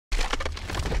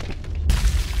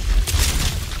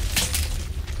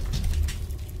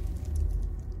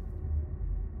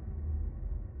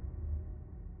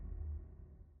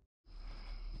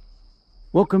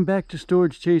Welcome back to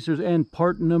Storage Chasers and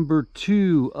part number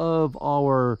 2 of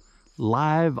our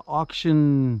live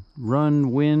auction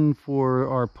run win for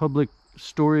our public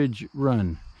storage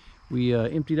run. We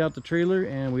emptied out the trailer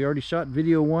and we already shot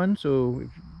video 1, so if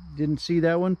you didn't see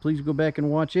that one, please go back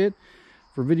and watch it.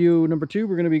 For video number 2,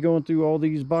 we're going to be going through all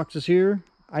these boxes here.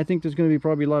 I think there's going to be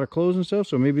probably a lot of clothes and stuff,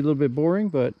 so maybe a little bit boring,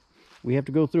 but we have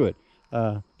to go through it.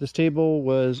 This table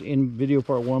was in video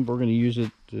part 1, but we're going to use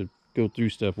it to go through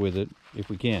stuff with it if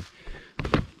we can.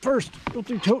 First, go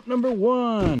through tote number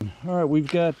 1. All right, we've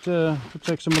got looks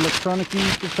like some electronic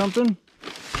keys or something.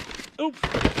 Oh,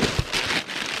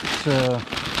 it's an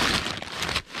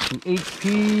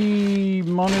HP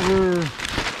monitor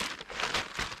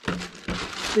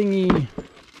thingy.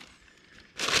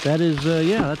 That is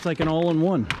yeah, that's like an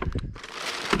all-in-one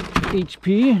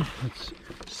HP. Let's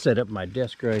set up my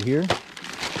desk right here.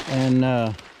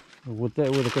 And with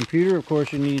a computer, of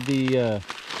course, you need the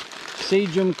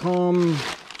Sagem.com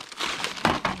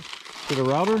for the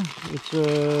router. It's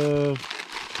a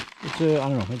I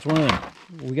don't know, it's one of them.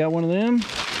 We got one of them,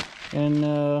 and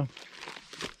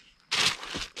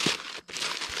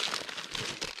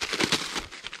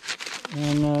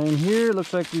in here it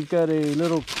looks like we've got a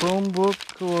little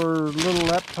Chromebook or little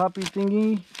laptopy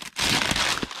thingy.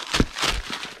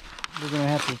 We're gonna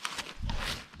have to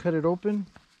cut it open.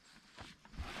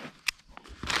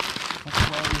 That's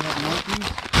why we have Nikes.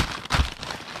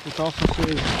 This also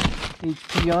says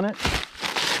HP on it.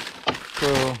 So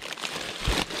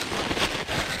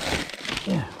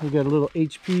yeah, we got a little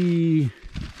HP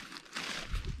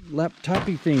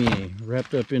laptopy thingy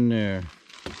wrapped up in there.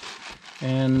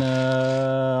 And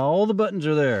all the buttons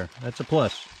are there. That's a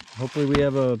plus. Hopefully we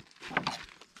have a,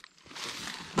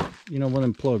 you know, one of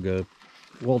them plug, a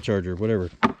wall charger,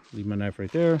 whatever. Leave my knife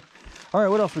right there. All right,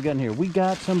 what else we got in here? We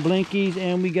got some blankies,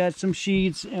 and we got some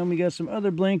sheets, and we got some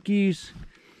other blankies,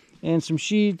 and some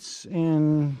sheets,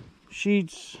 and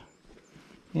sheets,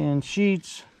 and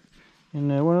sheets, and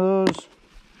one of those,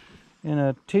 and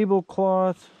a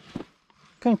tablecloth,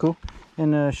 kind of cool,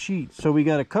 and a sheet. So we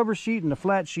got a cover sheet and a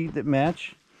flat sheet that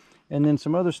match, and then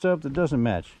some other stuff that doesn't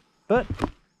match. But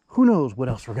who knows what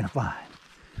else we're gonna find?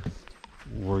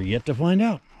 We're yet to find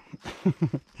out.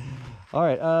 All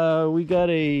right, we got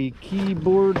a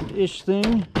keyboard-ish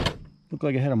thing. Looked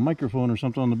like it had a microphone or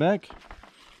something on the back.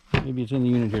 Maybe it's in the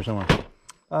unit here somewhere.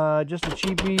 Just a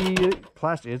cheapy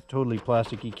plastic, it's totally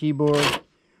plasticky keyboard.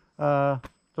 Throw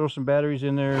some batteries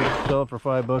in there, sell it for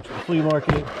 $5 at the flea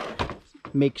market.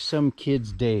 Make some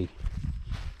kid's day.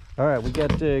 All right, we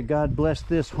got God Bless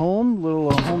This Home,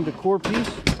 little home decor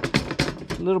piece.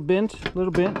 A little bent.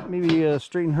 Maybe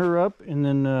straighten her up and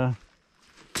then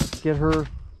get her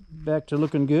back to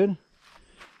looking good.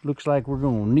 Looks like we're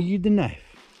gonna need the knife.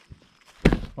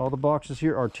 All the boxes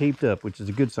here are taped up, which is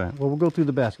a good sign. Well, we'll go through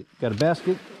the basket. Got a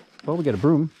basket. Well, we got a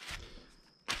broom.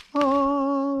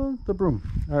 Oh, the broom.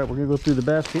 All right, we're gonna go through the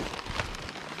basket.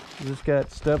 Just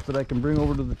got stuff that I can bring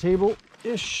over to the table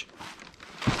ish.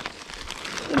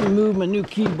 Let me move my new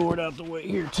keyboard out the way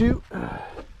here too. All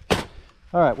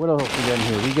right, what else we got in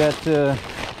here?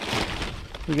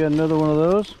 We got another one of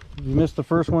those. If you missed the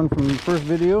first one from the first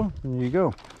video, there you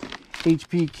go.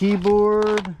 HP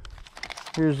keyboard.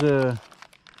 Here's a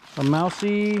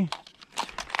mousey.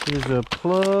 Here's a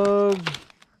plug.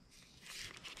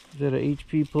 Is that a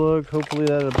HP plug? Hopefully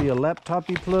that'll be a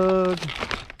laptopy plug.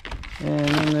 And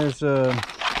then there's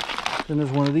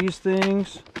one of these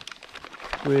things,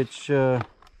 which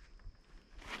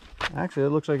actually it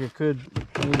looks like it could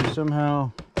maybe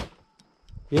somehow.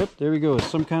 Yep, there we go. It's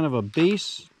some kind of a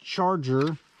base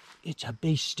charger. It's a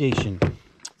base station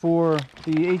for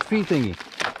the HP thingy.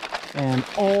 And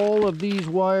all of these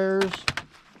wires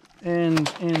and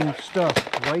stuff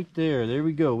right there. There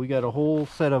we go. We got a whole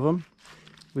set of them.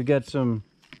 We got some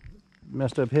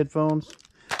messed up headphones.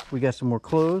 We got some more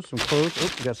clothes, Oh,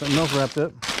 we got something else wrapped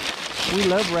up. We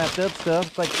love wrapped up stuff.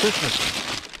 It's like Christmas.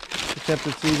 Except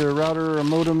it's either a router or a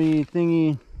modem-y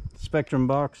thingy. Spectrum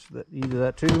box, either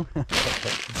that too.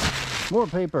 More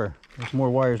paper. There's more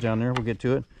wires down there. We'll get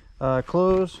to it.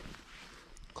 Clothes.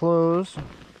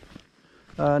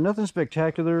 Nothing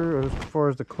spectacular as far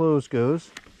as the clothes goes.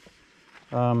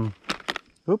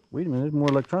 Oop, wait a minute. There's more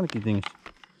electronic things.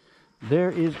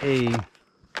 There is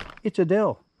it's a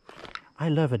Dell. I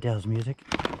love Adele's music.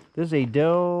 This is a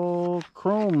Dell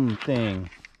Chrome thing.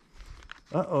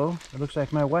 Uh-oh. It looks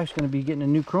like my wife's going to be getting a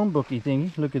new Chromebooky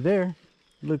thingy. Look at there.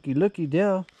 Looky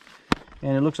Dell.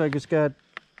 And it looks like it's got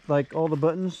like all the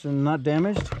buttons and not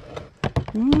damaged.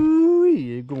 Ooh,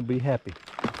 you're gonna be happy.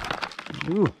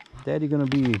 Ooh, Daddy gonna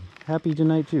be happy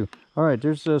tonight too. All right,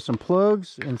 there's some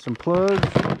plugs and some plugs.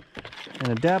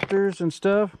 and adapters and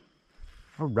stuff.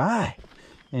 All right.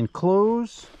 And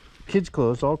clothes, kids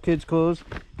clothes, all kids clothes.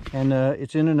 And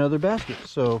it's in another basket.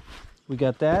 So we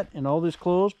got that and all this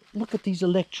clothes. Look at these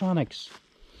electronics.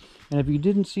 And if you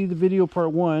didn't see the video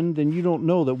part 1, then you don't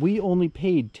know that we only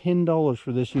paid $10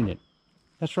 for this unit.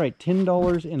 That's right,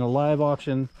 $10 in a live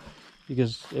auction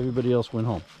because everybody else went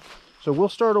home. So we'll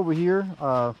start over here.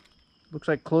 Looks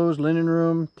like clothes, linen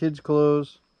room, kids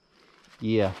clothes.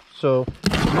 Yeah, so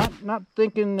not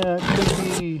thinking it's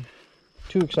gonna be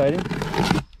too exciting,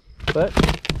 but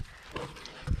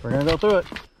we're gonna go through it.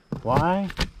 Why?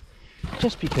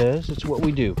 Just because it's what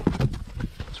we do.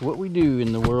 It's what we do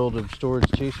in the world of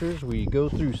storage chasers. We go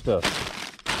through stuff.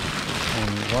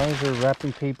 And why is there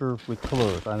wrapping paper with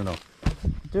clothes? I don't know.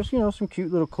 There's, you know, some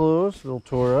cute little clothes, a little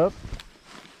tore up.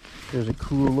 There's a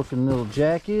cool looking little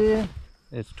jacket.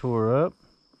 It's tore up.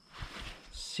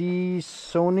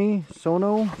 Sono.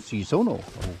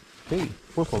 Okay,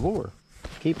 por favor.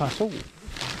 Que pasó?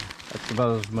 That's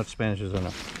about as much Spanish as I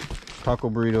know. Taco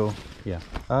burrito. Yeah.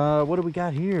 What do we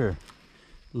got here?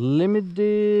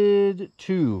 Limited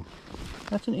 2.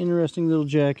 That's an interesting little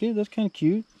jacket. That's kind of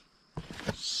cute.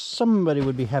 Somebody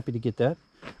would be happy to get that.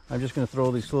 I'm just going to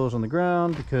throw these clothes on the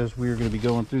ground because we're going to be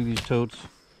going through these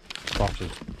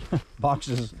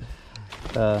boxes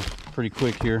pretty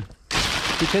quick here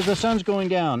because the sun's going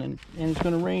down and it's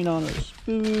going to rain on us.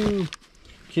 Boo.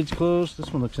 Kids clothes.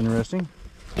 This one looks interesting,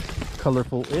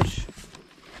 colorful-ish.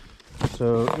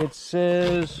 So it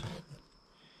says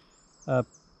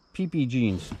PP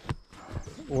jeans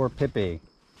or Pepe.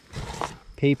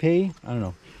 I don't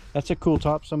know. That's a cool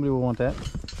top. Somebody will want that.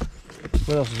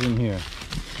 What else is in here?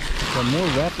 Got more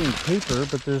wrapping paper,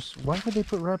 but there's, why would they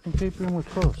put wrapping paper in with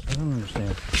clothes? I don't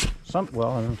understand.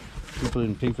 Well, I don't, people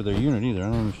didn't pay for their unit either. I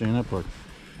don't understand that part.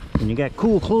 When you got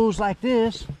cool clothes like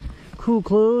this, cool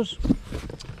clothes,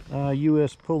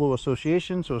 U.S. Polo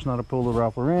Association, so it's not a Polo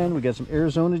Ralph Lauren. We got some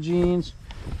Arizona jeans.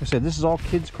 Like I said, this is all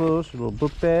kids clothes. A little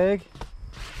book bag.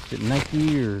 Is it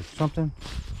Nike or something?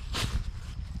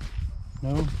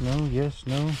 No, yes,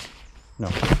 no.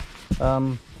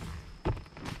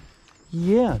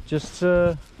 Yeah, just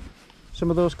some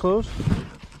of those clothes.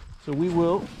 So we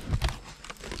will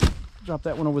drop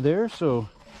that one over there so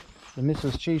the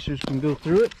Mrs. Chasers can go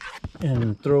through it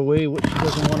and throw away what she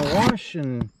doesn't want to wash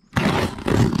and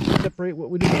separate what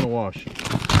we do want to wash.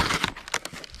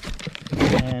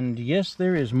 And yes,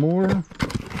 there is more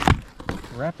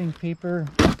wrapping paper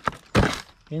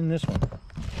in this one.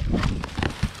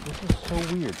 This is so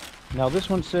weird. Now this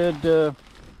one said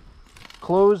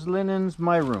clothes, linens,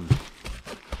 my room.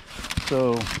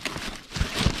 So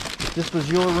if this was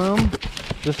your room,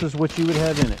 this is what you would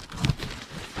have in it.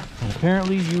 And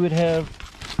apparently you would have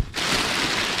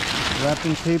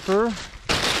wrapping paper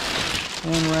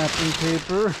and wrapping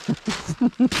paper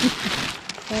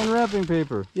and wrapping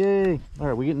paper. Yay. All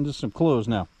right, we get into some clothes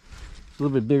now. A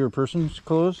little bit bigger person's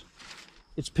clothes.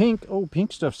 It's pink. Oh,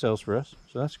 pink stuff sells for us,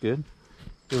 so that's good.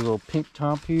 There's a little pink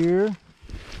top here.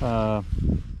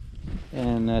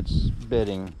 And that's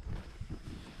bedding.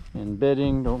 And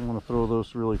bedding, don't want to throw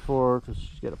those really far because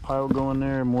she's got a pile going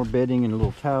there. More bedding and a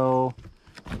little towel.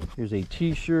 Here's a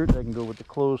t-shirt that can go with the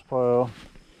clothes pile.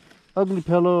 Ugly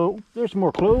pillow. There's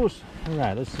more clothes. All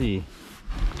right, let's see.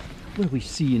 What do we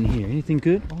see in here? Anything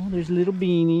good? Oh, there's a little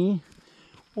beanie.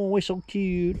 Oh, it's so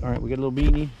cute. All right, we got a little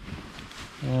beanie.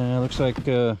 Looks like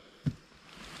either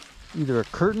a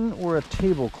curtain or a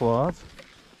tablecloth.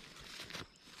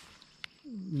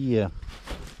 Yeah.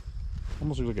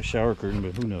 Almost looks like a shower curtain,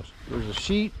 but who knows. There's a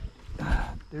sheet.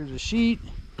 There's a sheet.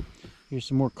 Here's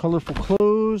some more colorful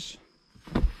clothes.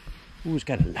 Ooh, it's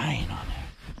got a lion on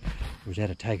there. Or is that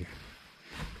a tiger?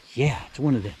 Yeah, it's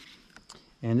one of them.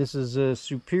 And this is a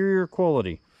superior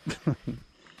quality.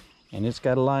 And it's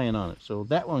got a lion on it. So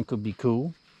that one could be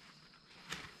cool.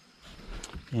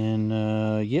 And,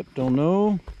 yep, don't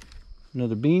know.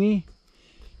 Another beanie.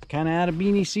 Kind of out of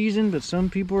beanie season, but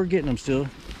some people are getting them still.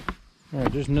 All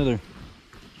right, there's another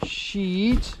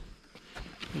sheet.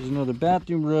 There's another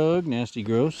bathroom rug. Nasty,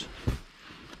 gross.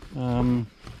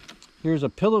 Here's a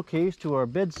pillowcase to our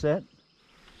bed set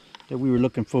that we were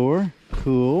looking for.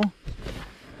 Cool.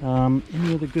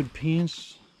 Any other good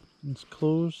pants and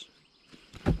clothes?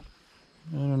 I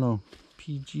don't know.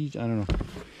 PGs, I don't know.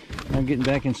 I'm getting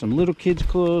back in some little kids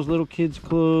clothes.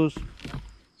 Is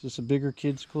this a bigger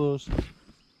kids clothes?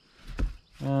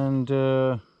 And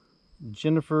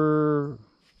Jennifer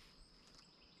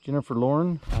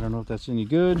Lauren. I don't know if that's any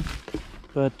good,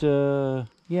 but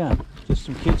yeah, just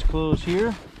some kids clothes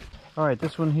here. All right,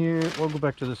 this one here. We'll go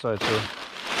back to this side. So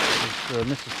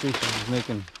Mrs. Stacy is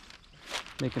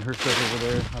making her stuff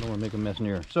over there. I don't want to make a mess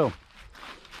near her. So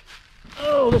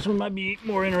Oh, this one might be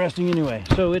more interesting anyway.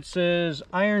 So it says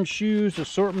iron shoes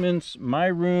assortments, my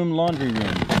room, laundry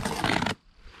room.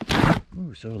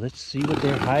 Ooh, so let's see what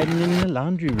they're hiding in the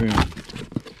laundry room.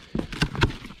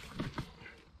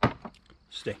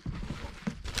 Stay.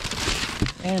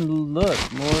 And look,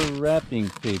 more wrapping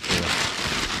paper.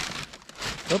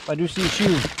 Oh, I do see a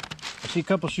shoe. I see a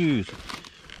couple shoes.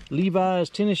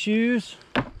 Levi's tennis shoes.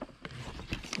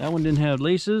 That one didn't have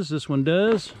laces. This one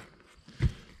does.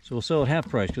 So we'll sell it half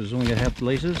price because it's only got half the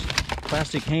laces.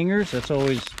 Plastic hangers. That's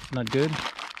always not good. All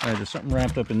right, there's something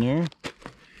wrapped up in there.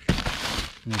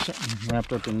 And there's something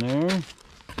wrapped up in there.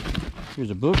 Here's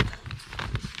a book.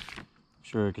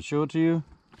 Sure, I could show it to you.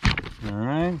 All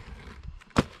right.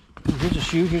 Ooh, here's a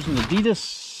shoe. Here's an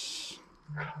Adidas.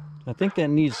 I think that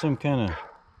needs some kind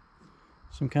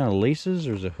of laces.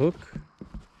 There's a hook.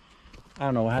 I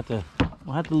don't know.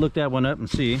 We'll have to look that one up and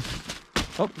see.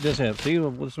 Oh, it does have. See, well,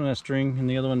 this one has string and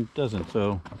the other one doesn't.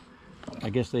 So I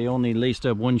guess they only laced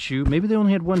up one shoe. Maybe they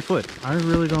only had 1 foot. I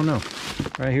really don't know. All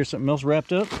right, here's something else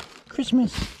wrapped up.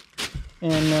 Christmas.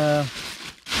 And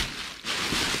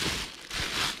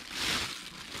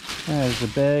there's a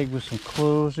bag with some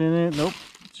clothes in it. Nope,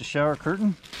 it's a shower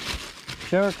curtain.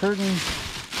 Shower curtain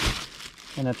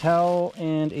and a towel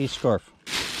and a scarf.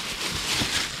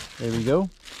 There we go.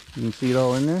 You can see it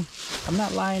all in there. I'm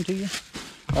not lying to you.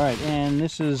 All right, and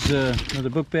this is another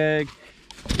book bag.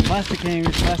 Plastic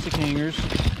hangers,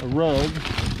 a rug,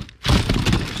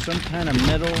 some kind of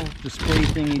metal display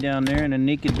thingy down there, and a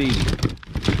naked baby.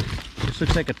 This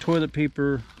looks like a toilet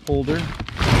paper holder.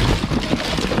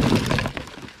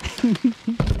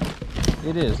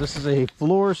 It is. This is a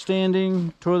floor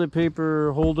standing toilet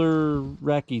paper holder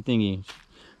racky thingy.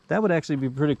 That would actually be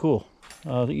pretty cool.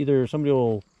 Either somebody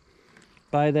will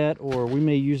buy that or we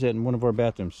may use that in one of our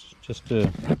bathrooms just to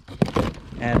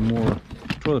add more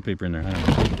toilet paper in there. I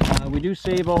don't know. We do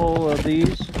save all of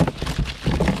these. This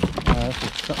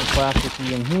is something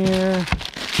plasticky in here.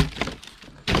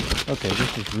 Okay,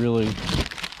 this is really...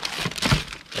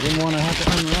 I didn't want to have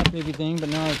to unwrap everything, but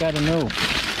now I got to know.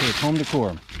 Okay, it's home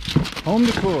decor. Home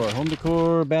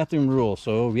decor, bathroom rule.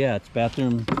 So yeah, it's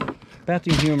bathroom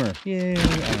humor. Yay!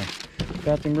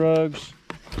 Bathroom rugs,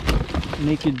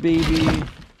 naked baby.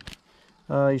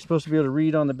 You're supposed to be able to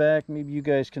read on the back. Maybe you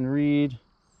guys can read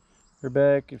her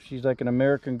back if she's like an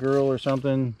American Girl or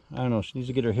something. I don't know. She needs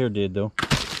to get her hair did though.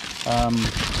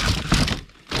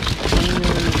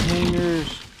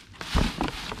 Hangers,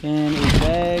 and a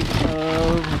bag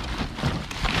of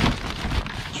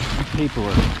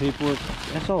paperwork.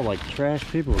 That's all like trash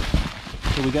paperwork.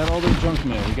 So we got all their junk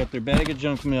mail. We got their bag of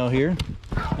junk mail here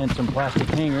and some plastic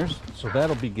hangers, so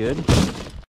that'll be good.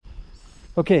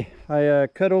 Okay, I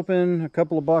cut open a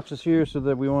couple of boxes here so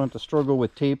that we won't have to struggle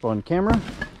with tape on camera,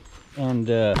 and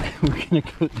we're gonna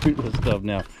go through this stuff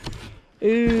now.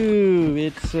 Ooh,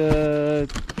 it's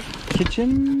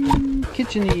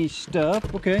kitchen-y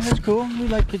stuff. Okay, that's cool. We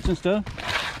like kitchen stuff.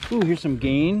 Ooh, here's some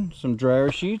Gain, some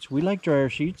dryer sheets. We like dryer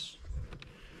sheets.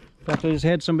 In fact, I just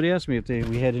had somebody ask me if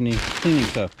we had any cleaning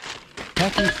stuff.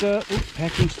 Packing stuff. Ooh,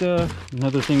 packing stuff.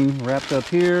 Another thing wrapped up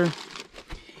here.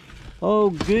 Oh,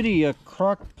 goody, a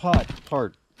crock pot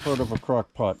part of a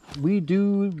crock pot. We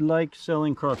do like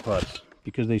selling crock pots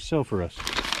because they sell for us.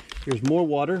 Here's more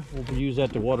water. We'll use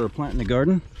that to water a plant in the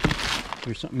garden.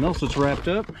 Here's something else that's wrapped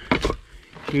up.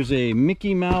 Here's a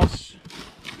Mickey Mouse,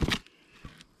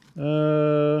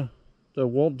 the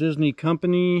Walt Disney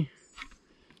Company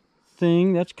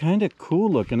thing. That's kind of cool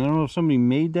looking. I don't know if somebody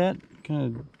made that.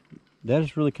 That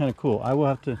is really kind of cool. I will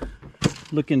have to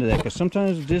look into that because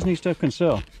sometimes Disney stuff can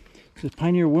sell. Is this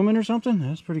Pioneer Woman or something?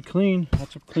 That's pretty clean.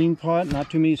 That's a clean pot. Not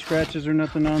too many scratches or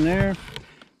nothing on there.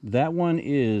 That one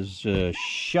is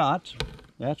shot.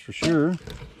 That's for sure.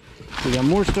 We got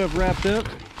more stuff wrapped up.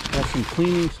 Got some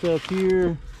cleaning stuff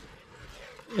here.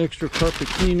 Extra carpet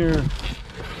cleaner.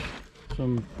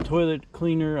 Some toilet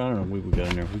cleaner. I don't know what we got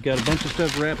in there. We got a bunch of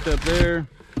stuff wrapped up there.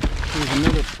 Here's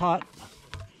another pot.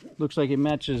 Looks like it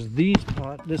matches these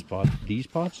pots. Those pots.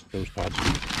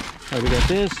 All right, we got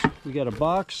this. We got a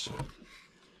box.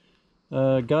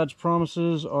 God's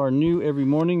promises are new every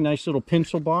morning. Nice little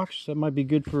pencil box. That might be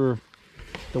good for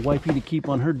the wifey to keep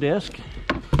on her desk.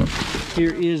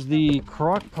 Here is the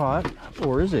crock pot,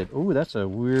 or is it? Oh, that's a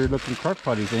weird looking crock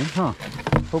potty thing, huh?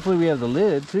 Hopefully we have the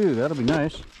lid too. That'll be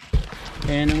nice.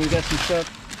 And then we got some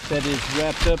stuff that is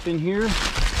wrapped up in here,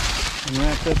 and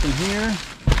wrapped up in here,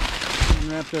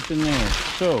 and wrapped up in there.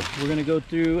 So we're gonna go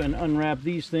through and unwrap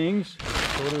these things.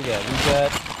 So what do we got? We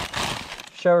got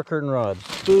shower curtain rods.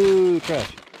 Boo,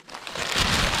 trash.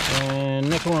 And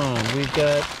next one, we've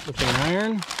got, looks like an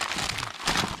iron.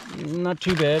 Not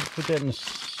too bad. Put that in the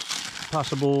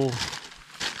impossible.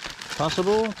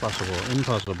 Impossible.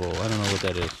 I don't know what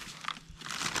that is.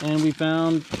 And we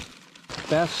found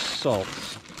bath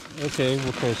salts. Okay,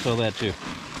 we'll try to sell that too.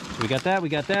 So we got that. We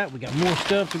got more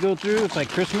stuff to go through. It's like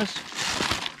Christmas.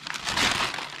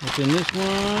 What's in this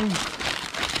one?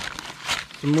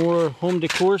 Some more home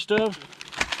decor stuff.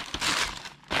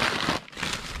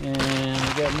 And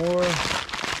we got more.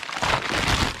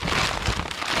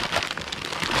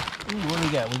 Ooh, what do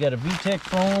we got? We got a VTech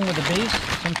foam with a base.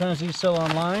 Sometimes these sell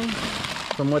online,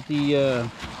 from what the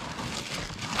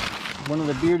one of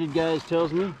the bearded guys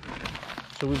tells me.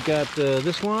 So we've got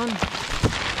this one.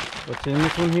 What's in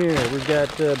this one here? We've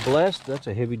got Blessed. That's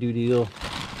a heavy duty little,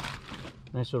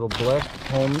 nice little Blessed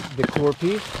home decor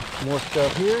piece. More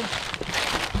stuff here.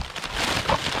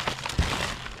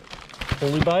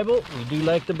 Holy Bible. We do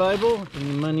like the Bible.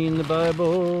 Any money in the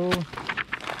Bible?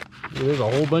 There's a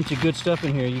whole bunch of good stuff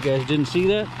in here. You guys didn't see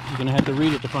that? You're gonna have to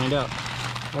read it to find out.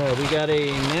 All right, we got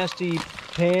a nasty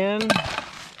pan.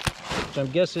 So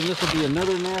I'm guessing this will be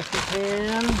another nasty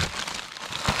pan.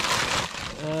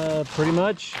 Pretty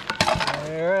much.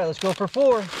 All right, let's go for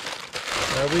 4. Are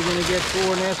we gonna get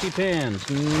 4 nasty pans?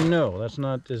 No, that's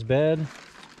not as bad.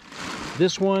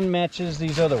 This one matches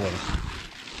these other ones.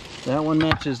 That one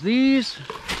matches these.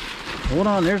 Hold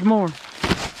on, there's more. I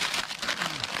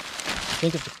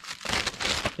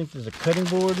think there's a cutting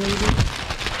board maybe?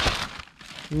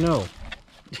 No.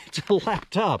 It's a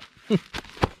laptop.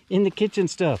 In the kitchen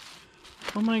stuff.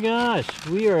 Oh my gosh.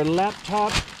 We are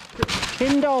laptop.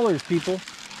 $10, people.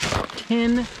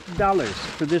 $10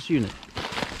 for this unit.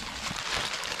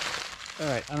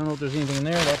 Alright, I don't know if there's anything in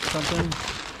there. That's something.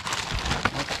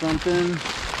 That's something.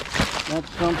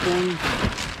 That's something.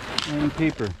 And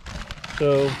paper.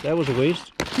 So that was a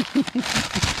waste.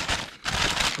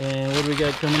 And what do we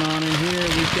got coming on in here?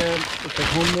 We've got, it's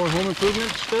like more home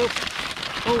improvement stuff.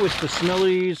 Oh, it's the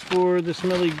smellies for the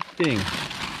smelly thing.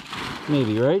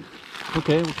 Maybe, right?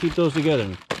 Okay, we'll keep those together.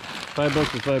 $5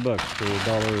 and $5 for $1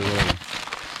 or whatever.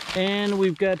 And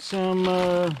we've got some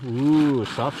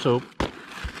soft soap.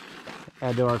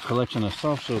 Add to our collection of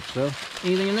soft soap stuff.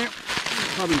 Anything in there?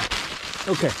 Probably not.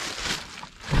 Okay.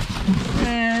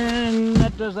 And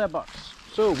that does that box.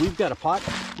 So we've got a pot.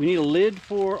 We need a lid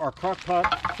for our crock pot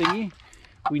thingy.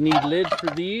 We need lids for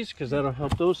these because that'll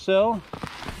help those sell.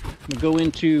 We go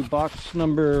into box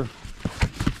number,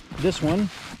 this one.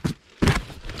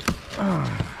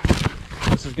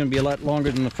 This is going to be a lot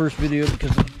longer than the first video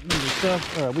because of the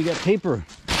stuff. All right, we got paper.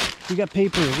 We got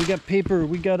paper. We got paper.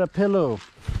 We got a pillow.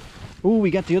 Oh,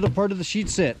 we got the other part of the sheet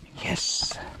set.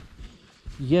 Yes.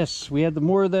 Yes, we had the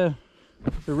more of the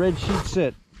red sheet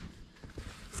set.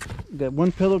 Got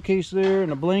one pillowcase there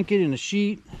and a blanket and a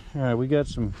sheet. All right, we got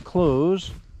some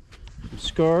clothes, some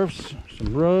scarves,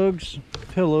 some rugs,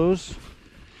 pillows.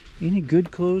 Any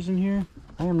good clothes in here?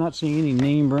 I am not seeing any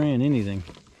name brand anything.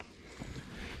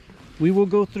 We will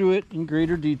go through it in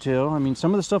greater detail. I mean,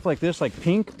 some of the stuff like this, like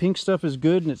pink stuff is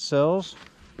good and it sells.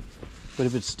 But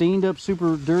if it's stained up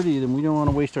super dirty, then we don't want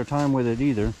to waste our time with it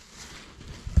either.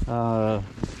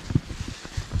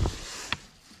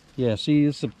 Yeah, see,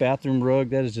 this is a bathroom rug.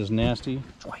 That is just nasty.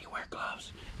 That's why you wear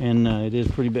gloves. And it is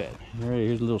pretty bad. All right,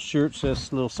 here's a little shirt, says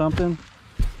a little something.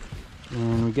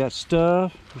 And we got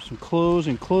stuff. There's some clothes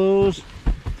and clothes.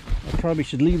 I probably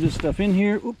should leave this stuff in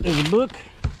here. Oop, there's a book.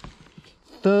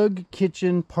 Thug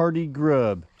Kitchen Party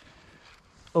Grub.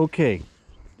 Okay,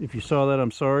 if you saw that, I'm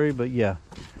sorry, but yeah.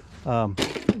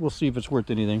 We'll see if it's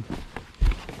worth anything.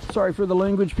 Sorry for the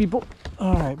language, people.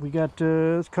 All right, we got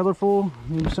it's colorful,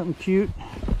 maybe something cute.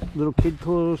 Little kid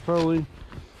clothes, probably.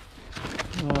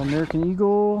 American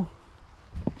Eagle.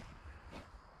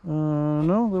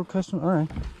 No, little custom. All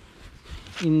right.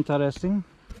 Interesting.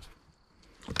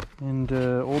 And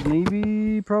Old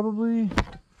Navy, probably.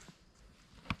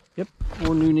 Yep,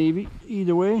 or New Navy.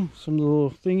 Either way, some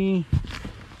little thingy,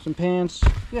 some pants.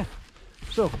 Yeah.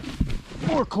 So,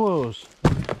 more clothes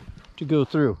to go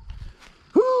through.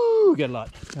 Whoo! Got a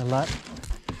lot. Got a lot.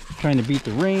 Trying to beat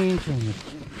the rain. Trying to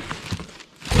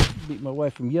beat my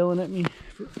wife from yelling at me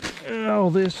for all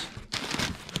this.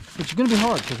 It's going to be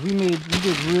hard because we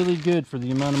did really good for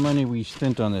the amount of money we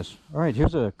spent on this. All right,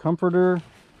 here's a comforter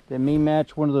that may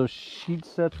match one of those sheet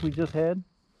sets we just had.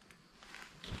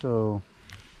 So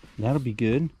that'll be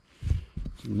good.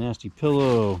 Some nasty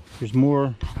pillow. Here's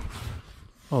more.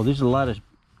 Oh, there's a lot of,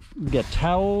 we got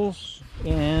towels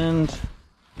and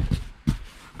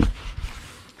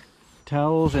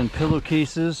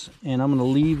pillowcases, and I'm going to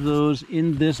leave those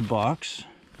in this box.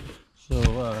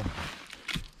 So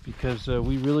because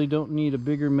we really don't need a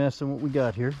bigger mess than what we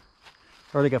got here.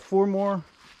 All right, I got four more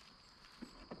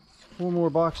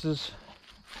boxes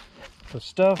of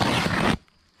stuff.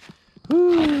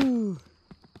 Woo!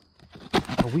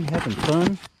 Are we having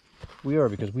fun? We are,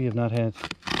 because we have not been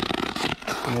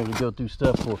able to go through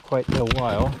stuff for quite a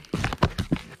while.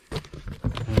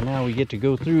 And now we get to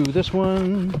go through this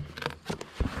one.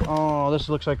 Oh, this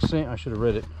looks like the same. I should have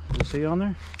read it. Did it say on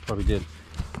there? Probably did.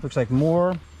 Looks like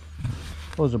more.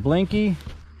 Oh, there's a blankie.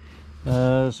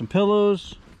 Some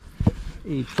pillows.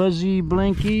 A fuzzy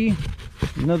blankie.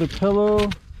 Another pillow.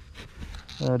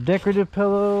 A decorative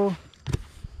pillow.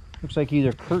 Looks like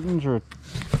either curtains or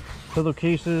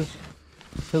pillowcases.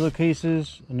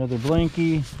 Pillowcases. Another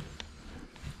blankie.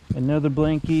 Another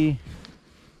blankie.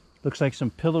 Looks like some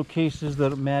pillowcases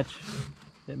that match.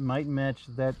 That might match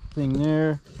that thing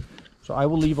there. So I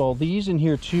will leave all these in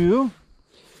here too.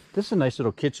 This is a nice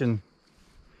little kitcheny,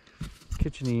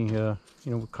 you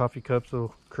know, with coffee cups,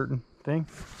 little curtain thing.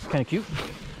 Kind of cute.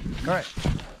 All right.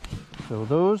 So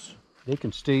those, they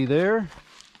can stay there.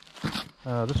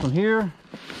 This one here.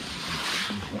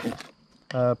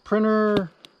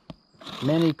 Printer,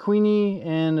 Manny Queenie,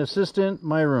 and assistant,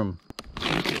 my room.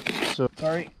 So,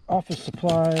 sorry, office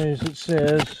supplies, it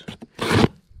says.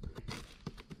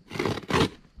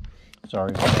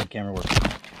 Sorry, how that camera works.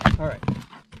 All right.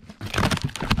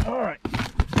 All right.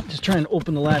 Just trying to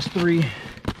open the last three,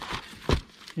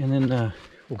 and then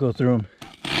we'll go through them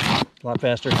a lot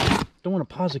faster. Don't want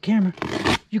to pause the camera.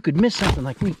 You could miss something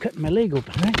like me cutting my leg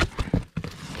open, right?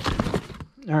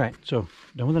 All right, so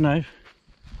done with the knife.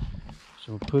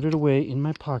 So we'll put it away in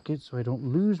my pocket so I don't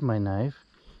lose my knife,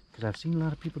 because I've seen a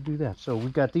lot of people do that. So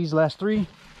we've got these last three.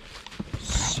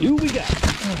 See what we got.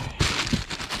 All right.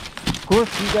 Of course,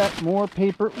 we got more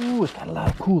paper. Ooh, it's got a lot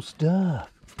of cool stuff.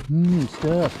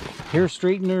 Stuff. Hair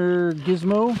straightener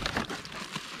gizmo.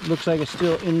 Looks like it's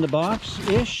still in the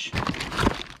box-ish.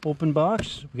 Open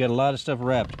box. We got a lot of stuff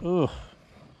wrapped. Ugh.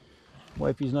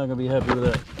 Wifey's not gonna be happy with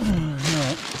that.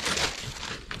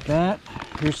 Alright. That.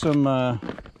 Here's some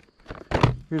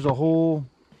here's a whole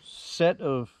set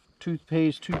of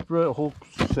toothpaste, toothbrush, a whole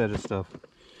set of stuff.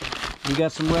 We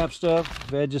got some wrap stuff.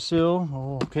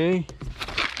 Vagisil. Okay.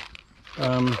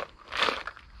 I'm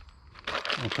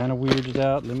kind of weirded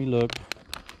out. Let me look.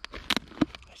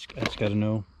 I just gotta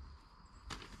know.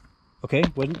 Okay,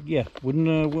 wouldn't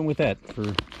went with that for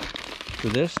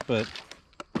this, but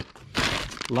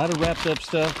a lot of wrapped up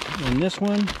stuff in this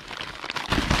one.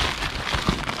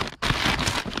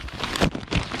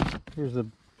 Here's the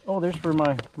there's for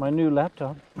my new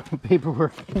laptop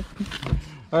paperwork.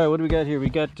 All right, what do we got here? We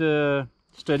got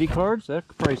study cards that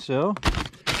could probably sell.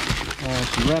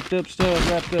 Some wrapped up stuff.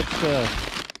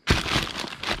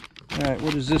 All right,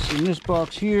 what is this in this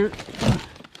box here?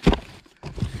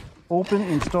 Open,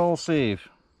 install, save.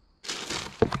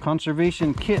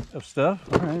 Conservation kit of stuff.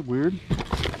 All right, weird.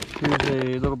 Here's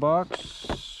a little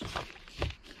box.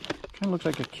 Kind of looks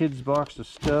like a kid's box of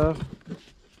stuff.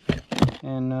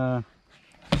 And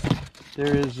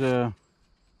there is a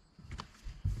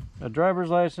driver's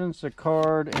license, a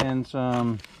card, and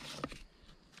some.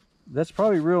 That's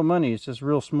probably real money. It's just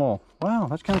real small. Wow,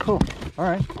 that's kind of cool. All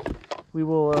right, we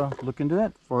will look into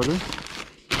that further.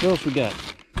 What else we got?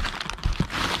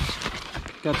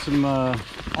 Got some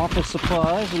office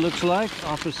supplies. It looks like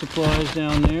office supplies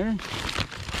down there.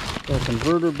 Got a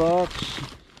converter box,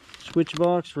 switch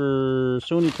box for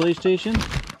Sony PlayStation,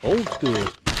 old school.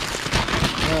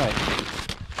 All right,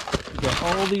 we got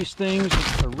all these things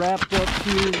that are wrapped up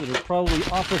here that are probably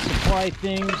office supply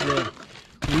things that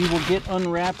we will get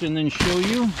unwrapped and then show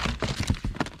you.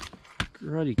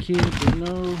 Karate Kid,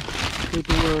 no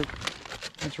paperwork.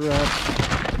 That's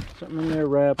wrapped. Something in there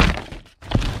wrapped.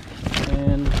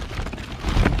 And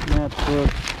map book.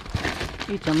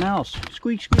 It's a mouse.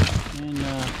 Squeak, squeak. And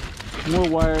more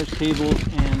wires, cables,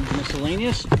 and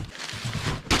miscellaneous.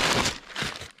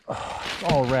 Oh, it's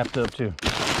all wrapped up too.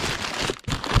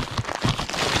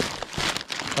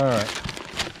 All right.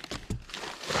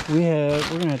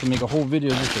 We're gonna have to make a whole video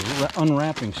just of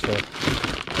unwrapping stuff.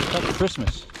 It's like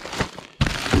Christmas.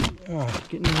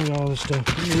 Getting rid of all this stuff.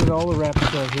 Getting rid of all the wrapped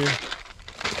stuff here.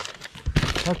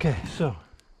 Okay, so.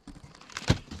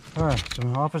 Alright,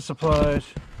 some office supplies.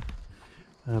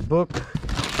 A book.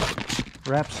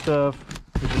 Wrap stuff.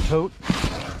 There's a tote.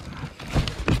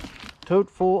 Tote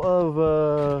full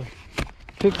of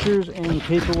pictures and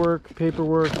paperwork.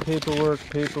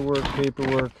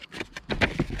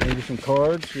 Maybe some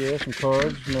cards. Yeah, some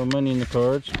cards. No money in the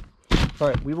cards.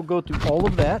 Alright, we will go through all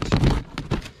of that.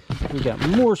 We got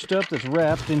more stuff that's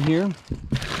wrapped in here.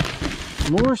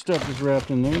 More stuff that's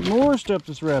wrapped in there. More stuff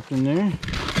that's wrapped in there.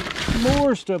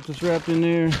 More stuff that's wrapped in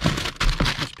there.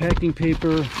 That's packing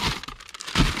paper.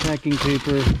 Packing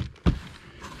paper.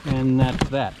 And that's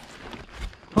that.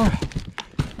 Alright.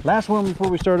 Last one before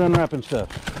we start unwrapping stuff.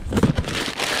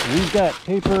 We've got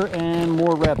paper and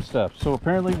more wrap stuff. So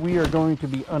apparently we are going to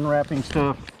be unwrapping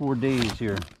stuff for days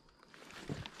here.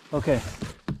 Okay.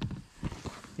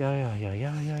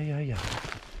 Yeah.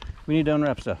 We need to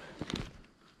unwrap stuff.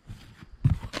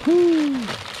 Whew.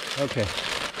 Okay.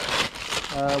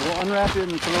 We'll unwrap it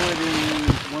and throw it in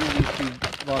one of these two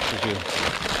boxes here.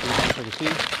 So I can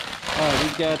see. Alright,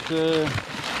 we've got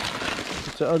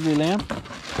it's an ugly lamp.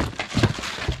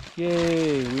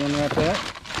 Yay, we unwrap that.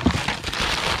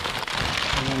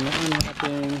 And the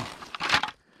unwrapping,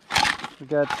 we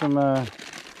got some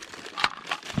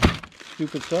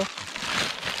stupid stuff.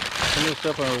 Some of the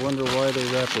stuff I wonder why they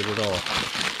wrapped it at all.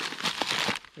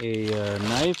 A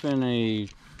knife and a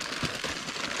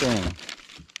thing.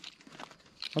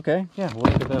 Okay, yeah,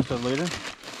 we'll look at that stuff later.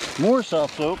 More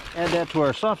soft soap. Add that to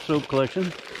our soft soap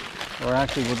collection. Or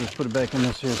actually, we'll just put it back in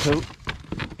this here tote.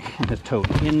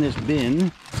 In this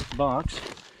bin box.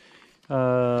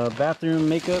 Bathroom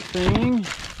makeup thing.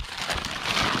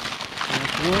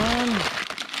 That's one.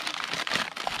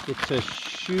 It's a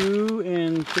shoe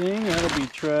and thing. That'll be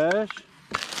trash.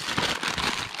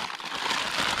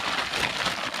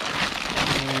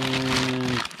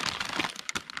 And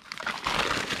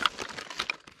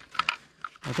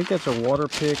I think that's a water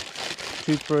pick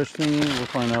toothbrush thingy. We'll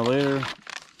find out later.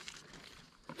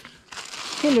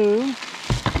 Hello.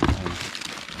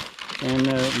 And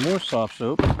more soft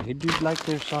soap. They do like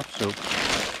their soft soap.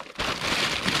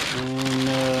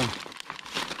 And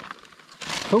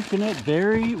coconut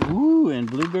berry, ooh, and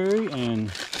blueberry,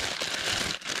 and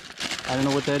I don't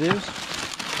know what that is.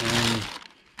 And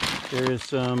there is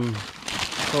some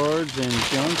cards and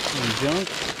junk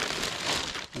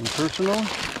and personal.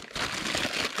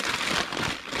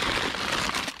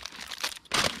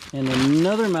 And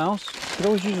another mouse. You could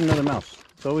always use another mouse.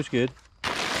 It's always good.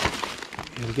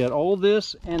 And we got all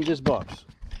this and this box.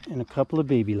 And a couple of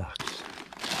baby locks.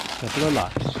 A couple of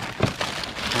locks.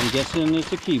 I'm guessing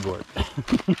it's a keyboard.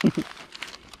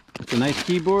 It's a nice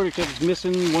keyboard, except it's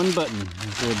missing one button.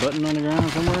 Is there a button on the ground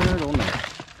somewhere? I don't know.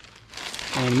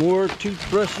 And more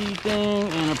toothbrushy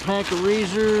thing, and a pack of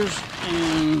razors,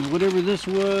 and whatever this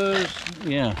was.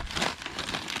 Yeah.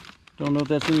 Don't know if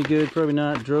that's any good. Probably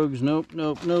not. Drugs. Nope.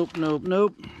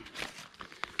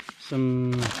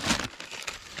 Some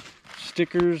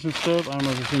stickers and stuff. I don't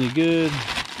know if it's any good.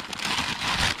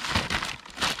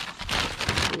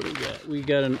 What do we got? We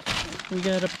got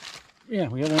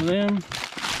one of them.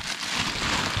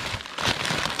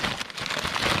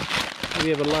 We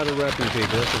have a lot of wrapping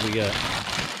paper. That's what we got.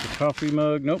 The coffee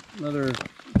mug. Nope. Another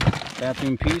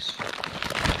bathroom piece.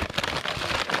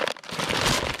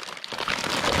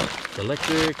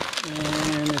 Electric,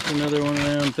 and it's another one of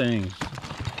them things.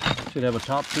 Should have a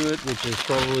top to it, which is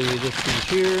probably this piece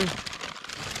here.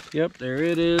 Yep, there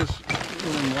it is.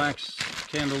 Little wax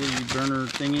candle-y burner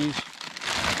thingies.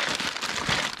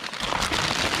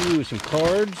 Ooh, some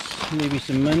cards. Maybe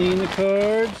some money in the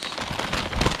cards.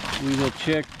 We will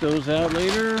check those out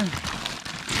later.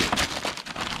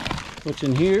 What's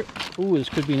in here? Ooh, this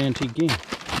could be an antique game.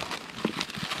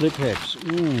 Flip hex.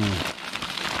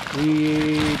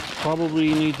 We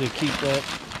probably need to keep that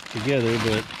together,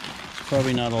 but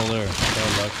probably not all there.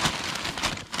 Bad luck.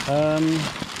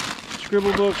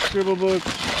 Scribble books.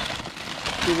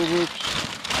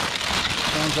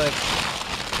 Sounds like,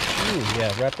 ooh,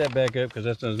 yeah, wrap that back up because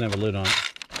that doesn't have a lid on it.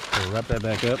 So wrap that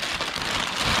back up.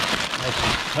 Nice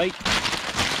and tight.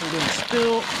 So it doesn't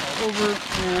spill all over,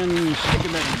 and stick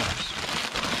it back in the box.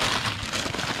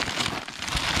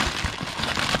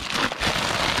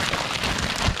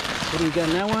 What do we got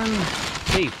in that one?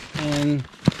 Tape and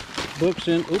books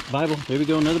and, oh, Bible. There we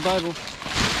go, another Bible.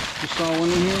 Just saw one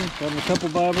in here. Got a couple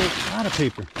Bibles. A lot of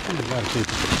paper. A lot of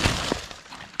paper.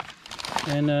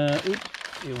 And,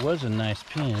 it was a nice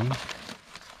pen.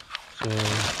 So,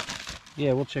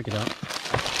 yeah, we'll check it out.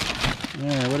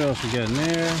 Yeah, what else we got in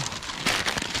there?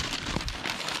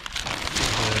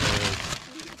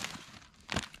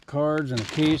 Cards and a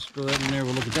case. Throw that in there.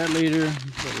 We'll look at that later.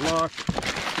 The lock.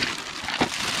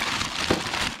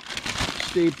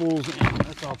 Staples, and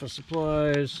that's office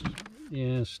supplies.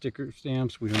 Yeah, sticker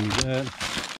stamps, we don't need that.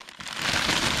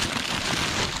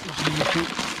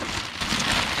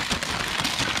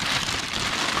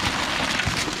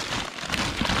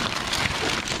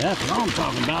 That's what I'm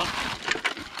talking about.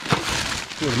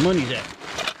 Where the money's at.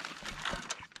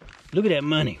 Look at that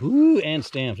money. Ooh, and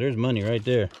stamps. There's money right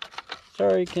there.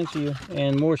 Sorry, can't see you.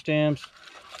 And more stamps.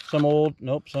 Some old,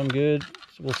 nope, some good.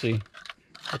 So we'll see.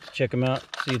 Have to check them out,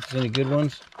 see if there's any good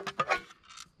ones.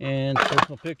 And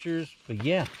personal pictures. But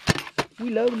yeah, we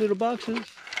love little boxes.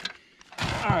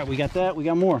 All right, we got that. We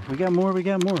got more. We got more. We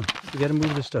got more. We got to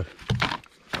move this stuff.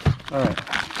 All right.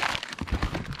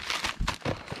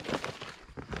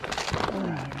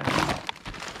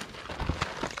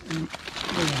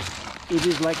 It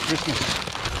is like Christmas.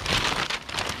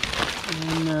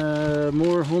 And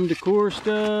more home decor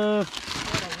stuff.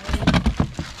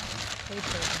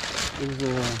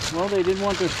 Well, they didn't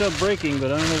want their stuff breaking,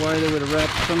 but I don't know why they would have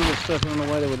wrapped some of the stuff. I don't know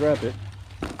why they would wrap it.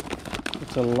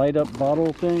 It's a light up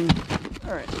bottle thing.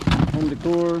 All right, home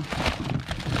decor.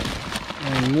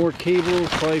 And more cables,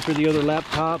 probably for the other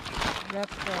laptop.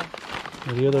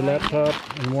 Or the other laptop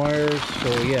and wires.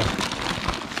 So yeah,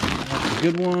 that's the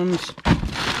good ones.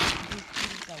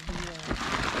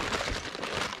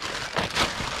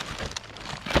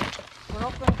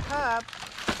 Broken cup.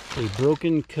 A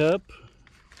broken cup.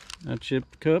 A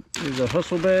chipped cup. There's a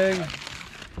hustle bag.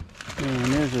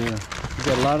 And there's we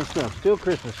got a lot of stuff. Still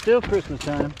Christmas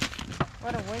time.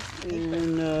 What a waste of paper.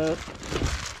 And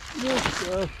more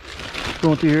stuff.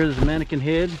 Going through here, there's a mannequin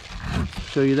head.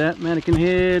 Show you that mannequin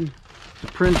head. The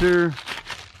printer.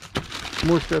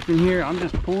 More stuff in here. I'm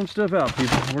just pulling stuff out,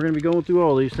 people. We're going to be going through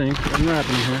all these things.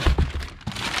 Unwrapping them here.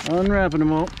 Unwrapping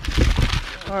them all.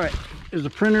 Alright. There's a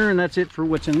printer, and that's it for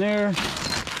what's in there.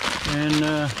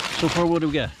 And so far, what do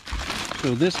we got?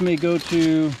 So this may go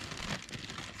to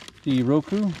the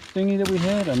Roku thingy that we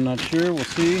had. I'm not sure. We'll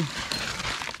see.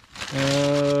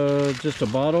 Just a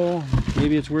bottle.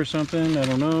 Maybe it's worth something. I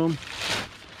don't know.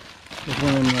 There's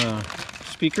one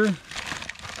speaker.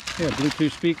 Yeah,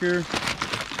 Bluetooth speaker.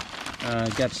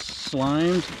 Got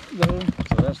slimed though,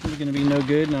 so that's going to be no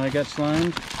good. Now I got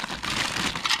slimed.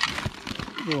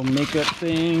 Little makeup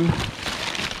thing.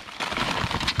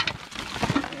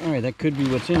 Alright, that could be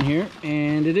what's in here,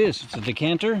 and it is. It's a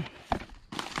decanter.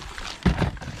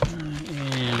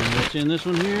 And what's in this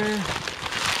one here?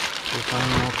 We'll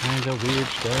find all kinds of weird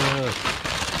stuff.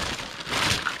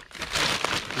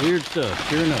 Weird stuff,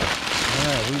 sure enough.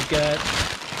 Alright, we've got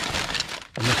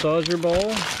a massager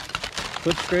ball,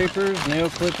 foot scrapers, nail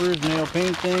clippers, nail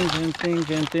paint things, and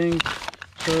things.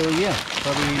 So yeah,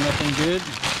 probably nothing good.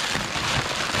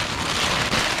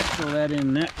 Throw that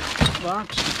in that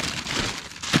box.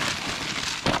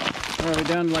 Alright, we're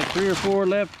down to like 3 or 4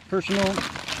 left, personal.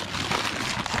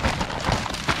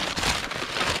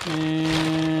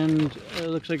 And it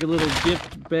looks like a little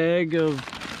gift bag of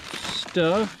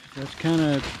stuff. That's kind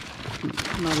of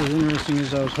not as interesting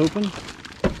as I was hoping.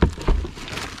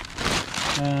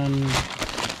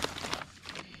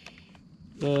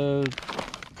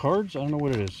 Cards? I don't know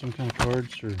what it is. Some kind of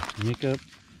cards or makeup.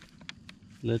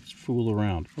 Let's fool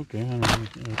around. Okay, I don't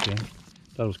know. Okay.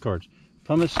 Thought it was cards.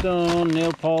 Pumice stone,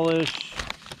 nail polish,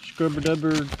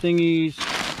 scrubber-dubber thingies.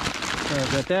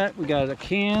 Got that. We got a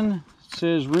can. It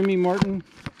says Remy Martin.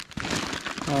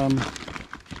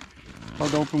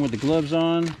 Hard to open with the gloves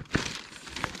on.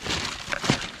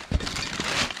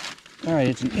 Alright,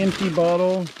 it's an empty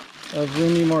bottle of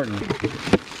Remy Martin.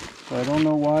 So I don't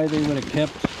know why they would have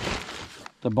kept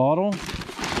the bottle.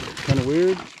 Kind of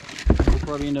weird. We'll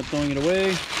probably end up throwing it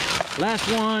away. Last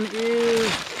one is,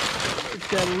 it's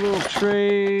got a little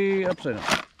tray upside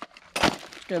down.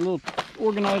 It's got a little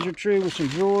organizer tray with some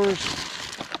drawers.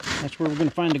 That's where we're going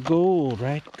to find the gold,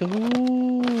 right?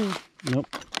 Gold. Nope.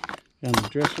 Found the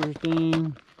dresser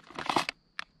thing.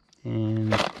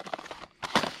 And,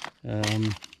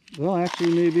 well,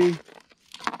 actually, maybe.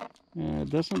 It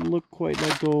doesn't look quite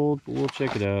like gold, but we'll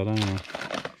check it out. I don't know.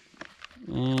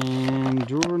 And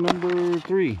drawer number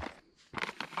 3.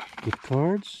 Gift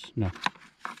cards? No.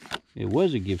 It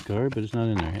was a gift card, but it's not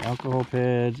in there. Alcohol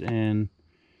pads and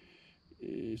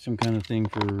some kind of thing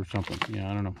for something. Yeah,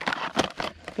 I don't know.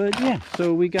 But yeah,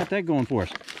 so we got that going for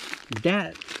us.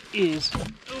 That is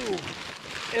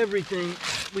everything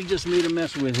we just made a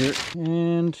mess with here.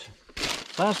 And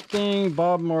last thing,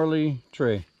 Bob Marley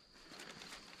tray.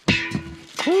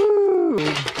 Woo!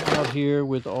 Out here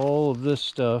with all of this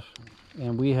stuff,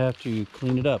 and we have to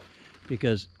clean it up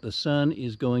because the sun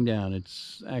is going down.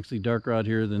 It's actually darker out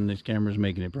here than this camera's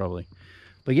making it probably.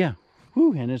 But yeah,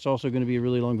 whew, and it's also going to be a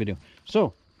really long video.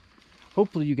 So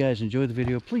hopefully you guys enjoy the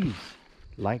video. Please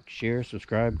like, share,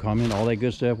 subscribe, comment, all that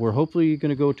good stuff. We're hopefully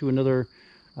going to go to another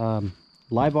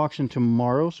live auction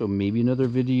tomorrow, so maybe another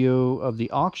video of the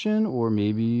auction, or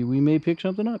maybe we may pick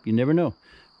something up. You never know,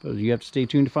 but you have to stay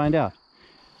tuned to find out.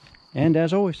 And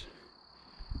as always,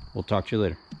 we'll talk to you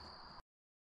later.